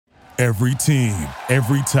Every team,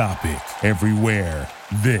 every topic, everywhere.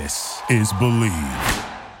 This is Believe.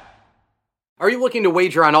 Are you looking to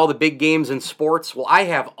wager on all the big games in sports? Well, I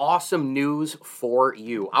have awesome news for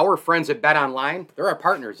you. Our friends at BetOnline, they're our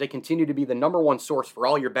partners. They continue to be the number one source for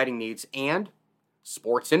all your betting needs and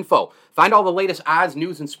sports info. Find all the latest odds,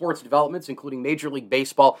 news, and sports developments, including Major League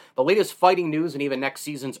Baseball, the latest fighting news, and even next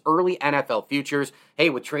season's early NFL futures. Hey,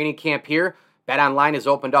 with training camp here, BetOnline has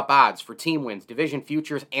opened up odds for team wins, division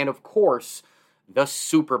futures, and of course, the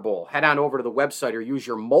Super Bowl. Head on over to the website or use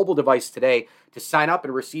your mobile device today to sign up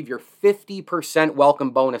and receive your 50%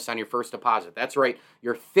 welcome bonus on your first deposit. That's right,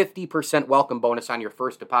 your 50% welcome bonus on your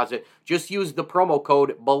first deposit. Just use the promo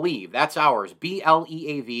code BELIEVE. That's ours,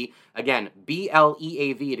 BLEAV. Again,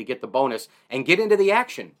 BLEAV to get the bonus and get into the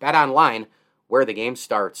action. BetOnline, where the game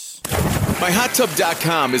starts.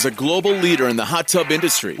 MyHotTub.com is a global leader in the hot tub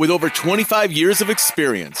industry with over 25 years of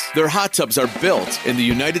experience. Their hot tubs are built in the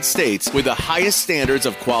United States with the highest standards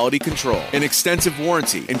of quality control, an extensive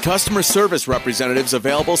warranty, and customer service representatives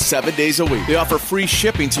available 7 days a week. They offer free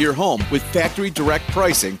shipping to your home with factory direct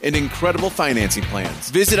pricing and incredible financing plans.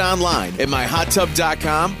 Visit online at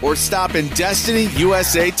MyHotTub.com or stop in Destiny,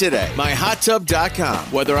 USA today.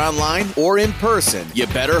 MyHotTub.com. Whether online or in person, you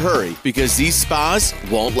better hurry because these spas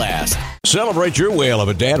won't last. Celebrate your whale of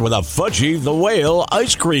a dad with a Fudgy the Whale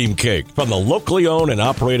ice cream cake from the locally owned and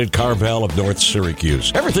operated Carvel of North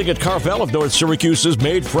Syracuse. Everything at Carvel of North Syracuse is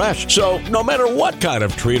made fresh, so no matter what kind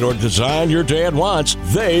of treat or design your dad wants,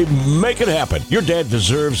 they make it happen. Your dad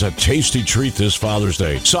deserves a tasty treat this Father's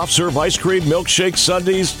Day. Soft serve ice cream, milkshakes,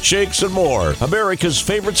 sundaes, shakes, and more. America's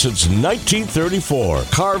favorite since 1934.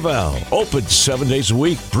 Carvel, open 7 days a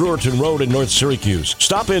week. Brewerton Road in North Syracuse.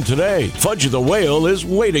 Stop in today. Fudgy the Whale is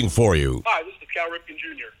waiting for you. Hi, this is Cal Ripken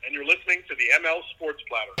Jr., and you're listening to the ML Sports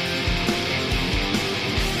Platter.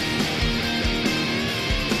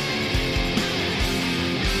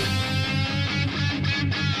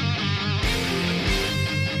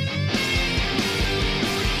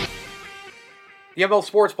 The ML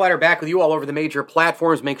Sports Platter back with you all over the major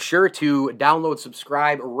platforms. Make sure to download,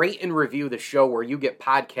 subscribe, rate, and review the show where you get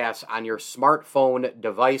podcasts on your smartphone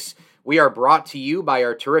device. We are brought to you by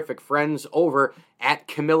our terrific friends over at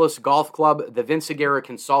Camillus Golf Club, the Vince Aguirre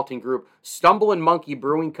Consulting Group, Stumble and Monkey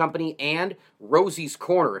Brewing Company, and Rosie's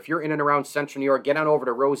Corner. If you're in and around Central New York, get on over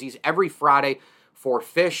to Rosie's every Friday for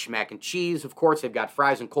fish, mac and cheese. Of course, they've got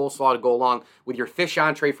fries and coleslaw to go along with your fish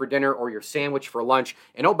entree for dinner or your sandwich for lunch.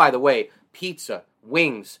 And oh, by the way, pizza,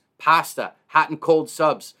 wings, pasta, hot and cold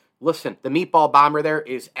subs. Listen, the meatball bomber there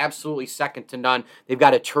is absolutely second to none. They've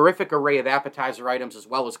got a terrific array of appetizer items as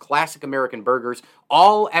well as classic American burgers,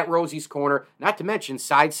 all at Rosie's Corner, not to mention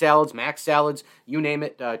side salads, mac salads, you name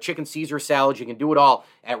it, chicken Caesar salads. You can do it all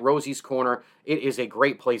at Rosie's Corner. It is a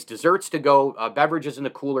great place. Desserts to go, beverages in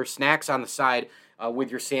the cooler, snacks on the side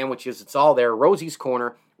with your sandwiches. It's all there. Rosie's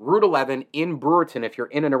Corner, Route 11 in Brewerton. If you're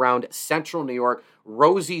in and around Central New York,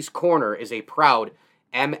 Rosie's Corner is a proud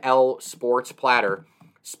ML Sports Platter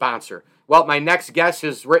sponsor. Well, my next guest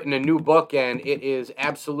has written a new book, and it is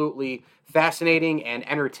absolutely fascinating and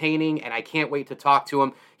entertaining, and I can't wait to talk to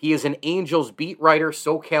him. He is an Angels beat writer,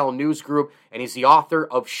 SoCal News Group, and he's the author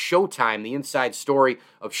of Showtime, the inside story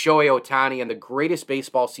of Shohei Ohtani and the greatest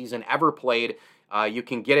baseball season ever played. You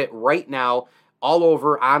can get it right now all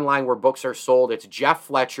over online where books are sold. It's Jeff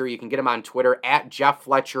Fletcher. You can get him on Twitter at Jeff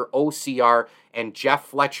Fletcher OCR and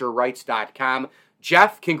JeffFletcherWrites.com.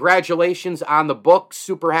 Jeff, congratulations on the book.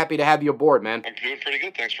 Super happy to have you aboard, man. I'm doing pretty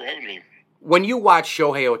good. Thanks for having me. When you watch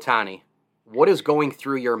Shohei Ohtani, what is going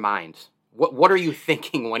through your mind? What are you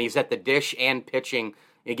thinking when he's at the dish and pitching,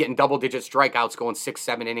 getting double-digit strikeouts, going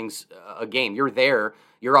 6-7 innings a game? You're there.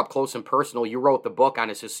 You're up close and personal. You wrote the book on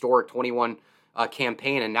his historic 21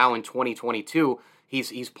 campaign, and now in 2022,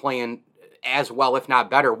 he's playing as well, if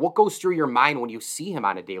not better. What goes through your mind when you see him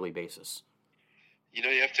on a daily basis? You know,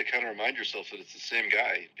 you have to kind of remind yourself that it's the same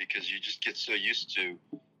guy because you just get so used to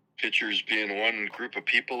pitchers being one group of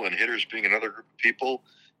people and hitters being another group of people,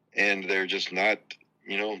 and they're just not,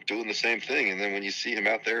 doing the same thing. And then when you see him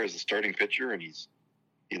out there as a starting pitcher and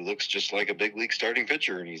he looks just like a big league starting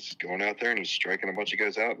pitcher, and he's going out there and he's striking a bunch of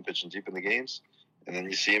guys out and pitching deep in the games. And then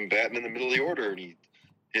you see him batting in the middle of the order and he's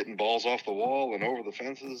hitting balls off the wall and over the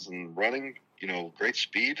fences and running, great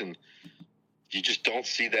speed. And you just don't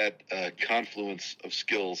see that confluence of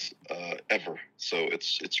skills ever. So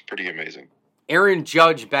it's pretty amazing. Aaron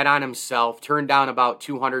Judge bet on himself, turned down about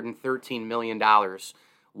 $213 million.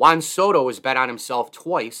 Juan Soto has bet on himself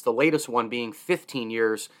twice, the latest one being 15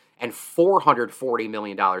 years and $440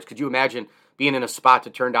 million. Could you imagine being in a spot to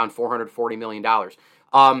turn down $440 million?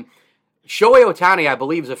 Shohei Ohtani, I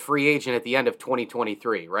believe, is a free agent at the end of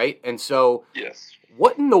 2023, right? And so, Yes.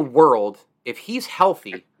 what in the world, if he's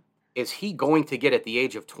healthy, is he going to get at the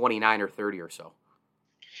age of 29 or 30 or so?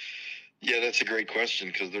 Yeah, that's a great question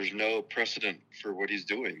because there's no precedent for what he's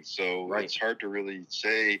doing. So Right. It's hard to really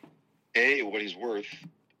say, A, what he's worth,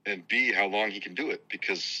 and B, how long he can do it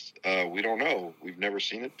because we don't know. We've never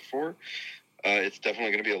seen it before. It's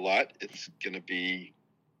definitely going to be a lot. It's going to be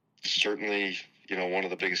certainly, one of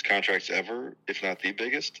the biggest contracts ever, if not the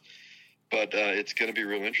biggest. But it's going to be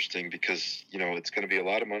real interesting because, it's going to be a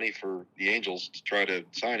lot of money for the Angels to try to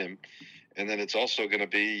sign him. And then it's also going to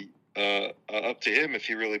be up to him if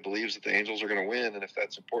he really believes that the Angels are going to win and if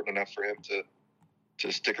that's important enough for him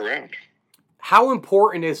to stick around. How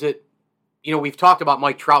important is it? We've talked about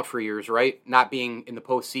Mike Trout for years, right? Not being in the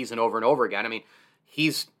postseason over and over again. I mean,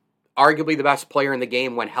 he's arguably the best player in the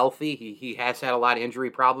game when healthy. He has had a lot of injury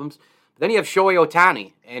problems. But then you have Shohei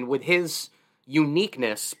Ohtani, and with his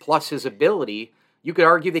uniqueness plus his ability, you could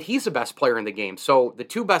argue that he's the best player in the game. So the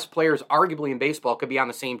two best players arguably in baseball could be on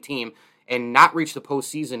the same team and not reach the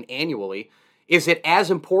postseason annually. Is it as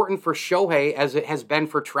important for Shohei as it has been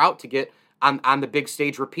for Trout to get on the big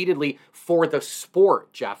stage repeatedly for the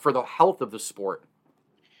sport, Jeff, for the health of the sport?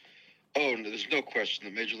 Oh, no, there's no question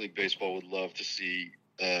that Major League Baseball would love to see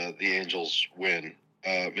the Angels win.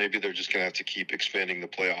 Maybe they're just going to have to keep expanding the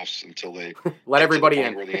playoffs until they let everybody get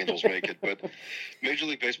to the in point where the Angels make it. But Major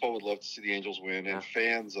League Baseball would love to see the Angels win, and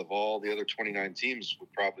fans of all the other 29 teams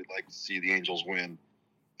would probably like to see the Angels win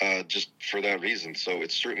just for that reason. So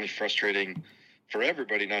it's certainly frustrating for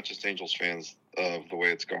everybody, not just Angels fans, of the way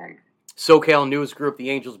it's gone. SoCal News Group, the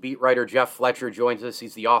Angels beat writer Jeff Fletcher joins us.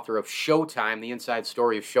 He's the author of Showtime, the inside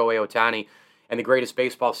story of Shohei Ohtani and the greatest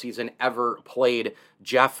baseball season ever played.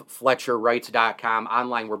 JeffFletcherWrites.com,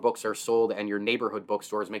 online where books are sold, and your neighborhood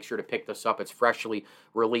bookstores. Make sure to pick this up. It's freshly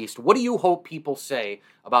released. What do you hope people say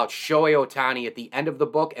about Shohei Ohtani at the end of the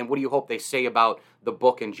book, and what do you hope they say about the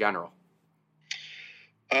book in general?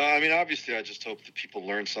 Obviously, I just hope that people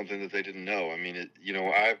learn something that they didn't know.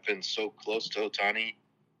 I've been so close to Ohtani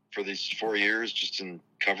for these 4 years, just in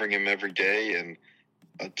covering him every day, and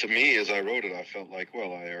to me, as I wrote it, I felt like,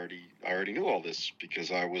 well, I already knew all this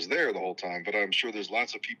because I was there the whole time. But I'm sure there's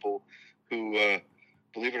lots of people who,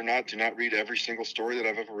 believe it or not, do not read every single story that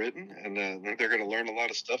I've ever written, and they're going to learn a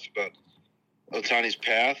lot of stuff about Ohtani's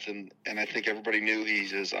path. And I think everybody knew he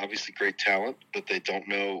is obviously great talent, but they don't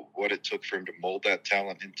know what it took for him to mold that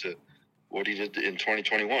talent into what he did in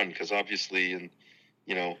 2021. Because obviously,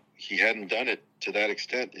 he hadn't done it to that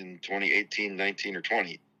extent in 2018, 19, or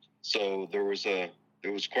 20. So there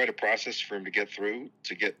was quite a process for him to get through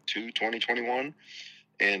to get to 2021.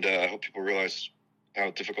 And I hope people realize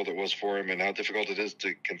how difficult it was for him and how difficult it is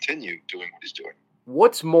to continue doing what he's doing.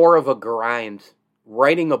 What's more of a grind,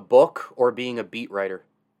 writing a book or being a beat writer?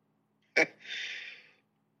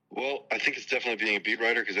 Well, I think it's definitely being a beat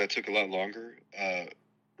writer because that took a lot longer.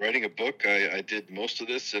 Writing a book, I did most of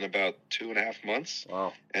this in about 2.5 months.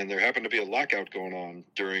 Wow. And there happened to be a lockout going on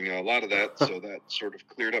during a lot of that, so that sort of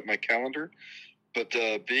cleared up my calendar. But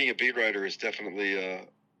being a beat writer is definitely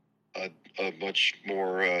a much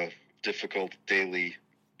more difficult daily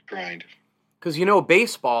grind. Because,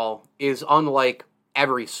 baseball is unlike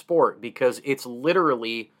every sport because it's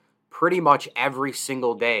literally pretty much every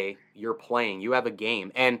single day you're playing. You have a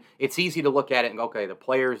game. And it's easy to look at it and go, okay, the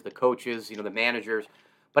players, the coaches, the managers.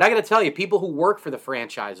 But I got to tell you, people who work for the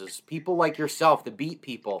franchises, people like yourself, the beat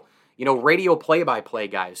people, radio play-by-play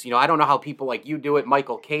guys. I don't know how people like you do it.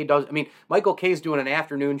 Michael Kay does. Michael Kay's doing an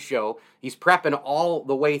afternoon show. He's prepping all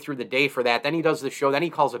the way through the day for that. Then he does the show. Then he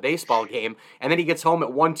calls a baseball game. And then he gets home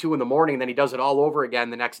at 1, 2 in the morning. And then he does it all over again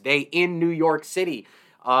the next day in New York City.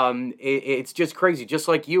 It's just crazy, just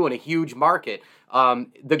like you in a huge market.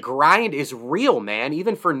 The grind is real, man,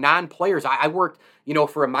 even for non-players. I worked,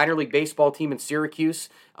 for a minor league baseball team in Syracuse,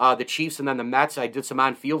 the Chiefs and then the Mets. I did some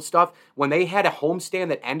on-field stuff. When they had a homestand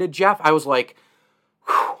that ended, Jeff, I was like,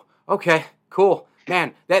 whew, okay, cool.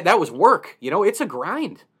 Man, that was work. It's a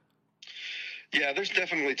grind. Yeah, there's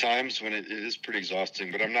definitely times when it is pretty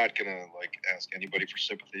exhausting, but I'm not going to ask anybody for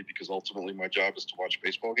sympathy because ultimately my job is to watch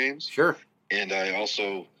baseball games. Sure. And I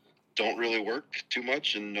also don't really work too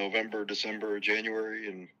much in November, December, January,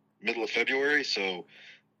 and middle of February. So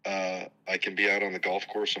I can be out on the golf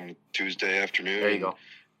course on Tuesday afternoon. There you go.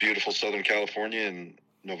 Beautiful Southern California in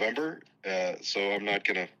November. So I'm not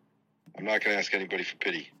gonna ask anybody for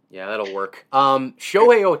pity. Yeah, that'll work.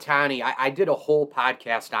 Shohei Ohtani, I did a whole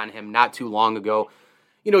podcast on him not too long ago.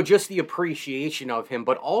 Just the appreciation of him,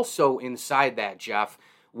 but also inside that, Jeff,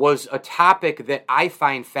 was a topic that I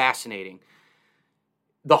find fascinating.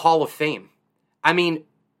 The Hall of Fame.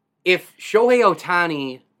 If Shohei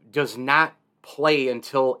Ohtani does not play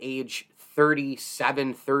until age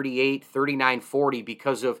 37, 38, 39, 40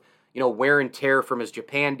 because of, wear and tear from his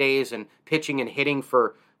Japan days and pitching and hitting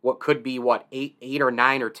for what could be, 8 or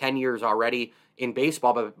 9 or 10 years already in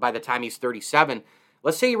baseball by the time he's 37.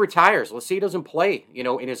 Let's say he retires. Let's say he doesn't play,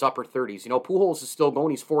 in his upper 30s. Pujols is still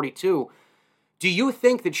going. He's 42. Do you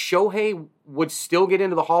think that Shohei would still get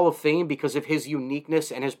into the Hall of Fame because of his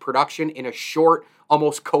uniqueness and his production in a short,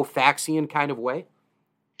 almost Koufaxian kind of way?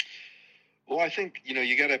 Well, I think,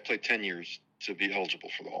 you got to play 10 years to be eligible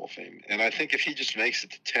for the Hall of Fame. And I think if he just makes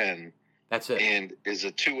it to 10, that's it, and is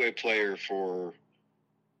a two-way player for,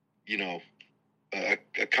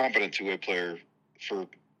 a competent two-way player for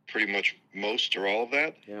pretty much most or all of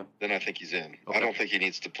that, then I think he's in. Okay. I don't think he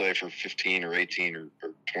needs to play for 15 or 18 or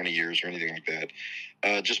 20 years or anything like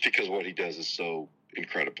that, just because what he does is so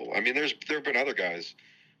incredible. I mean, there have been other guys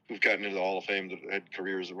who've gotten into the Hall of Fame that had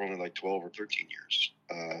careers that were only like 12 or 13 years.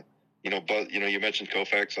 But you mentioned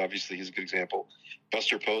Koufax. Obviously, he's a good example.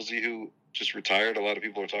 Buster Posey, who just retired. A lot of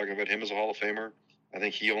people are talking about him as a Hall of Famer. I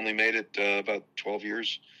think he only made it about 12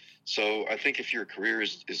 years. So I think if your career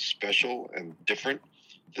is special and different,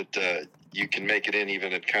 that you can make it in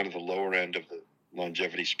even at kind of the lower end of the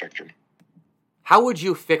longevity spectrum. How would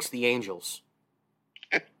you fix the Angels?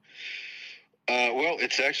 Well,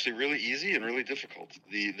 it's actually really easy and really difficult.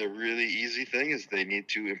 The really easy thing is they need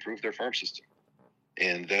to improve their farm system.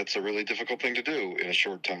 And that's a really difficult thing to do in a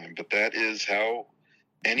short time. But that is how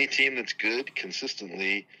any team that's good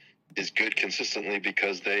consistently is good consistently,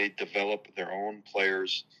 because they develop their own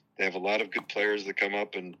players. They have a lot of good players that come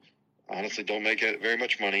up and honestly don't make it very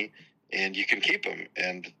much money, and you can keep them.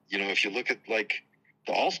 And, if you look at like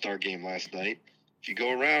the All-Star game last night, if you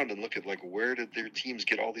go around and look at like where did their teams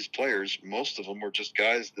get all these players, most of them were just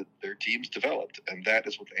guys that their teams developed. And that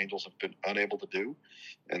is what the Angels have been unable to do.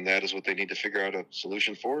 And that is what they need to figure out a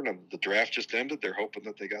solution for. And the draft just ended. They're hoping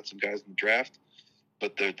that they got some guys in the draft,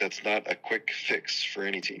 but that's not a quick fix for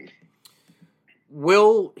any team.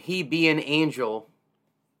 Will he be an Angel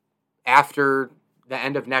after the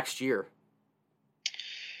end of next year?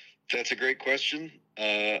 That's a great question.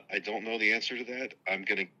 I don't know the answer to that. I'm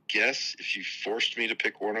going to guess if you forced me to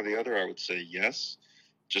pick one or the other, I would say yes,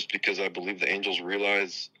 just because I believe the Angels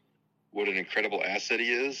realize what an incredible asset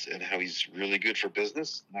he is and how he's really good for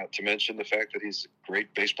business, not to mention the fact that he's a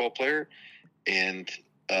great baseball player. And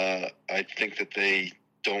I think that they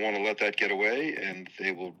don't want to let that get away, and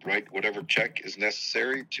they will write whatever check is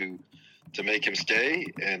necessary to make him stay.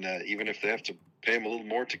 And even if they have to pay him a little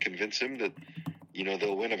more to convince him that,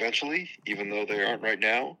 they'll win eventually, even though they aren't right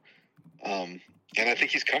now. And I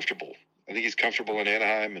think he's comfortable. I think he's comfortable in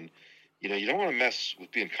Anaheim, and, you don't want to mess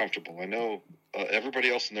with being comfortable. I know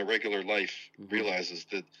everybody else in their regular life realizes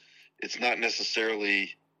that it's not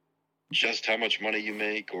necessarily just how much money you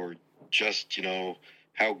make or just,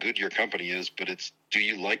 how good your company is, but it's, do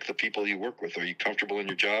you like the people you work with? Are you comfortable in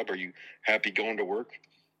your job? Are you happy going to work?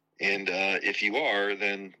 And if you are,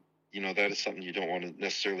 then, that is something you don't want to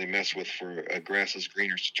necessarily mess with for a grass is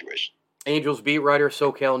greener situation. Angels beat writer,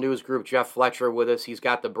 SoCal News Group, Jeff Fletcher with us. He's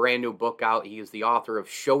got the brand new book out. He is the author of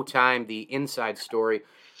Showtime, the inside story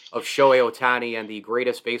of Shohei Ohtani and the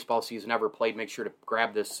greatest baseball season ever played. Make sure to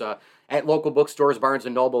grab this at local bookstores, Barnes &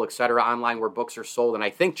 Noble, etc., online where books are sold. And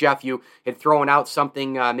I think, Jeff, you had thrown out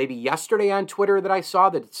something maybe yesterday on Twitter that I saw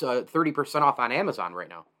that it's 30% off on Amazon right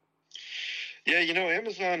now. Yeah,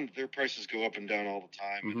 Amazon, their prices go up and down all the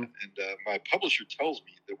time. And my publisher tells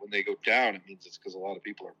me that when they go down, it means it's because a lot of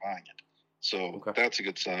people are buying it. So That's a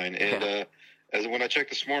good sign. And as when I checked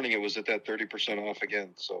this morning, it was at that 30% off again.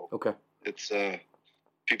 So it's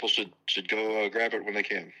people should go grab it when they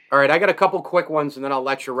can. All right, I got a couple quick ones, and then I'll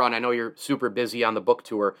let you run. I know you're super busy on the book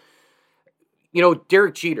tour.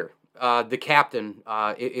 Derek Jeter, the captain,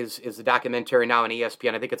 is the documentary now on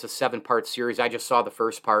ESPN. I think it's a 7-part series. I just saw the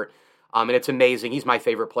first part. And it's amazing. He's my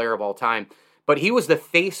favorite player of all time. But he was the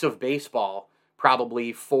face of baseball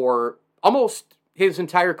probably for almost his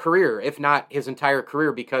entire career, if not his entire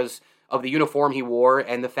career, because of the uniform he wore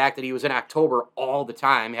and the fact that he was in October all the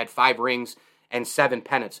time, had 5 rings and 7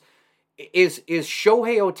 pennants. Is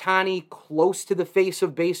Shohei Ohtani close to the face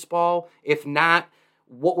of baseball? If not,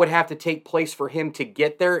 what would have to take place for him to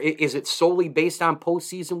get there? Is it solely based on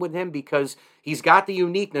postseason with him? Because he's got the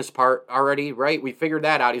uniqueness part already, right? We figured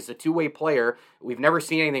that out. He's a two-way player. We've never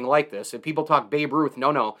seen anything like this. And people talk Babe Ruth.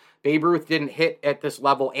 No. Babe Ruth didn't hit at this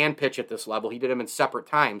level and pitch at this level. He did them in separate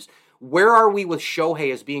times. Where are we with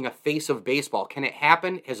Shohei as being a face of baseball? Can it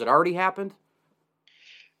happen? Has it already happened?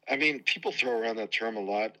 I mean, people throw around that term a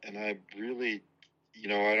lot, and I really,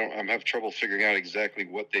 I'm having trouble figuring out exactly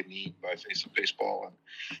what they mean by face of baseball.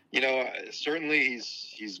 And, certainly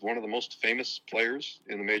he's one of the most famous players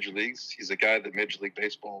in the major leagues. He's a guy that Major League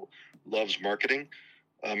Baseball loves marketing.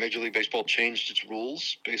 Major League Baseball changed its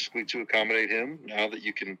rules basically to accommodate him. Now that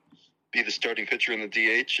you can be the starting pitcher in the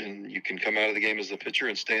DH and you can come out of the game as the pitcher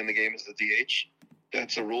and stay in the game as the DH,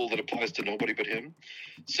 that's a rule that applies to nobody but him.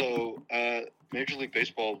 So Major League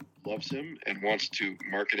Baseball loves him and wants to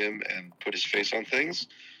market him and put his face on things.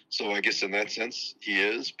 So I guess in that sense he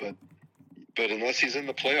is, but unless he's in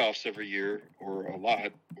the playoffs every year or a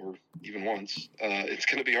lot or even once, it's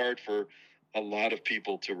going to be hard for a lot of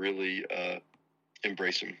people to really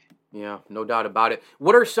embrace him. Yeah, no doubt about it.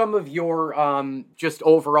 What are some of your just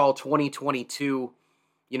overall 2022,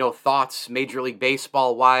 thoughts Major League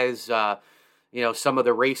Baseball wise? Some of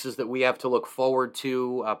the races that we have to look forward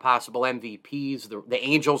to, possible MVPs, the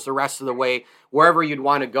Angels the rest of the way, wherever you'd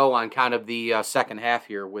want to go on kind of the second half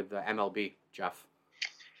here with MLB, Jeff.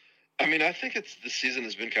 I mean, I think the season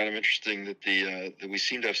has been kind of interesting that that we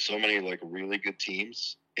seem to have so many like really good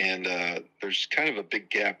teams, and there's kind of a big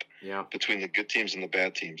gap between the good teams and the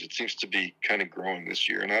bad teams. It seems to be kind of growing this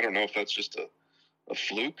year, and I don't know if that's just a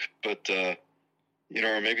fluke, but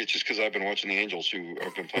or maybe it's just because I've been watching the Angels, who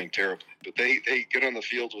have been playing terribly. But they get on the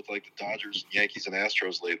field with like the Dodgers, Yankees, and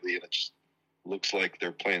Astros lately, and it just looks like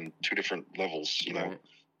they're playing two different levels,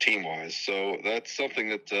 team-wise. So that's something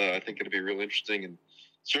that I think going to be really interesting, and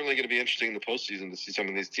certainly going to be interesting in the postseason to see some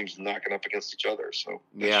of these teams knocking up against each other. So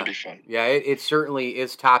that should be fun. Yeah, it certainly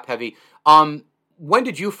is top-heavy. When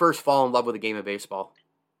did you first fall in love with the game of baseball?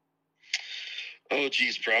 Oh,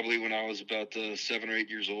 geez, probably when I was about 7 or 8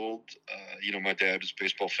 years old. My dad was a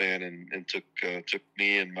baseball fan and took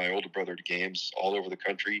me and my older brother to games all over the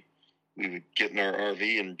country. We would get in our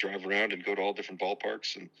RV and drive around and go to all different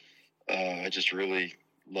ballparks, and I just really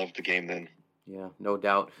loved the game then. Yeah, no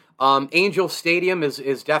doubt. Angel Stadium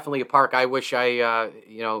is definitely a park I wish I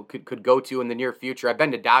could go to in the near future. I've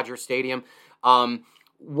been to Dodger Stadium.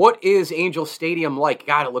 What is Angel Stadium like?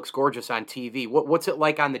 God, it looks gorgeous on TV. What's it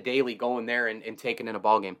like on the daily going there and taking in a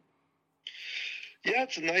ball game? Yeah,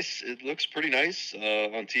 it looks pretty nice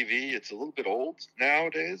on TV. It's a little bit old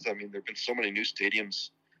nowadays. I mean, there have been so many new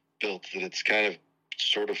stadiums built that it's kind of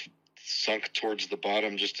sort of sunk towards the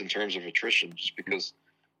bottom just in terms of attrition, just because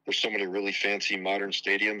there's so many really fancy modern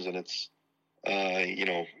stadiums, and it's,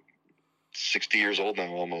 60 years old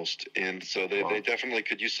now almost. And so they definitely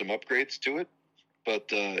could use some upgrades to it.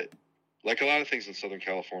 But like a lot of things in Southern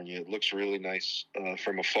California, it looks really nice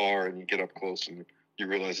from afar, and you get up close and you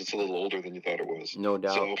realize it's a little older than you thought it was. No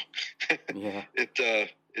doubt. So yeah,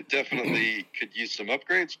 it definitely could use some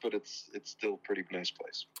upgrades, but it's still a pretty nice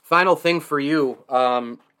place. Final thing for you,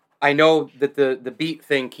 I know that the beat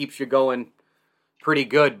thing keeps you going pretty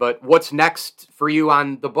good, but what's next for you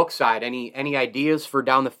on the book side? Any ideas for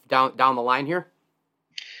down the line here?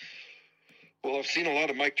 Well, I've seen a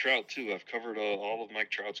lot of Mike Trout, too. I've covered all of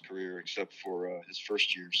Mike Trout's career except for his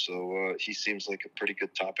first year. So he seems like a pretty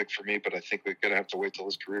good topic for me, but I think we're going to have to wait till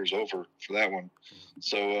his career's over for that one.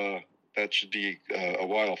 So that should be a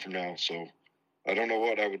while from now. So I don't know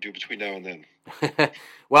what I would do between now and then.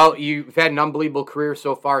 Well, you've had an unbelievable career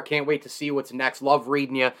so far. Can't wait to see what's next. Love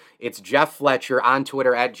reading you. It's Jeff Fletcher on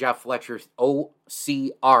Twitter at Jeff Fletcher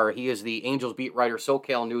OCR. He is the Angels beat writer,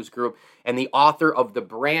 SoCal News Group, and the author of the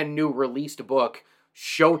brand new released book,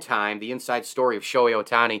 Showtime, the inside story of Shohei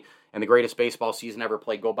Ohtani and the greatest baseball season ever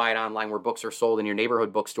played. Go buy it online where books are sold in your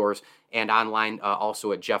neighborhood bookstores and online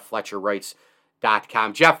also at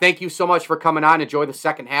JeffFletcherWrites.com. Jeff, thank you so much for coming on. Enjoy the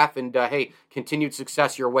second half, and hey, continued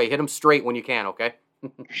success your way. Hit them straight when you can, okay?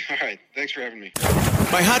 All right. Thanks for having me.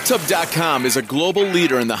 MyHotTub.com is a global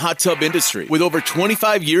leader in the hot tub industry with over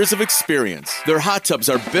 25 years of experience. Their hot tubs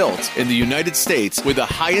are built in the United States with the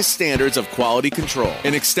highest standards of quality control,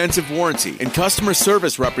 an extensive warranty, and customer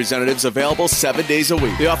service representatives available 7 days a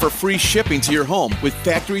week. They offer free shipping to your home with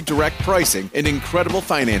factory direct pricing and incredible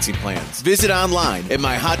financing plans. Visit online at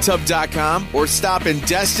MyHotTub.com or stop in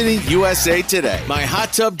Destiny, USA today.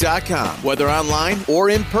 MyHotTub.com. Whether online or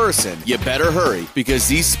in person, you better hurry because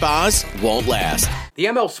these spas won't last. The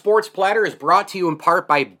ML Sports Platter is brought to you in part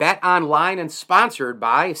by Bet Online and sponsored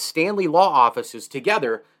by Stanley Law Offices.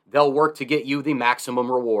 Together, they'll work to get you the maximum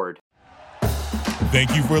reward.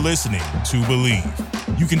 Thank you for listening to Believe.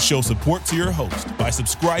 You can show support to your host by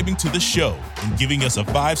subscribing to the show and giving us a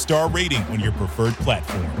 5-star rating on your preferred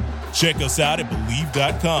platform. Check us out at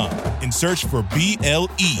Believe.com and search for BLEAV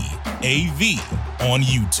on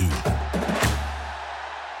YouTube.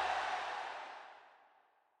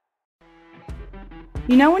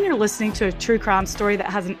 You know when you're listening to a true crime story that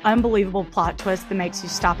has an unbelievable plot twist that makes you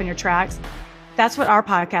stop in your tracks? That's what our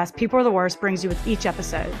podcast, People Are the Worst, brings you with each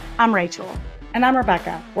episode. I'm Rachel. And I'm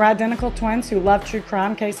Rebecca. We're identical twins who love true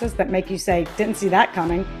crime cases that make you say, didn't see that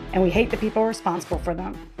coming, and we hate the people responsible for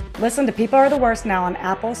them. Listen to People Are the Worst now on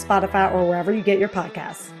Apple, Spotify, or wherever you get your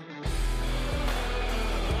podcasts.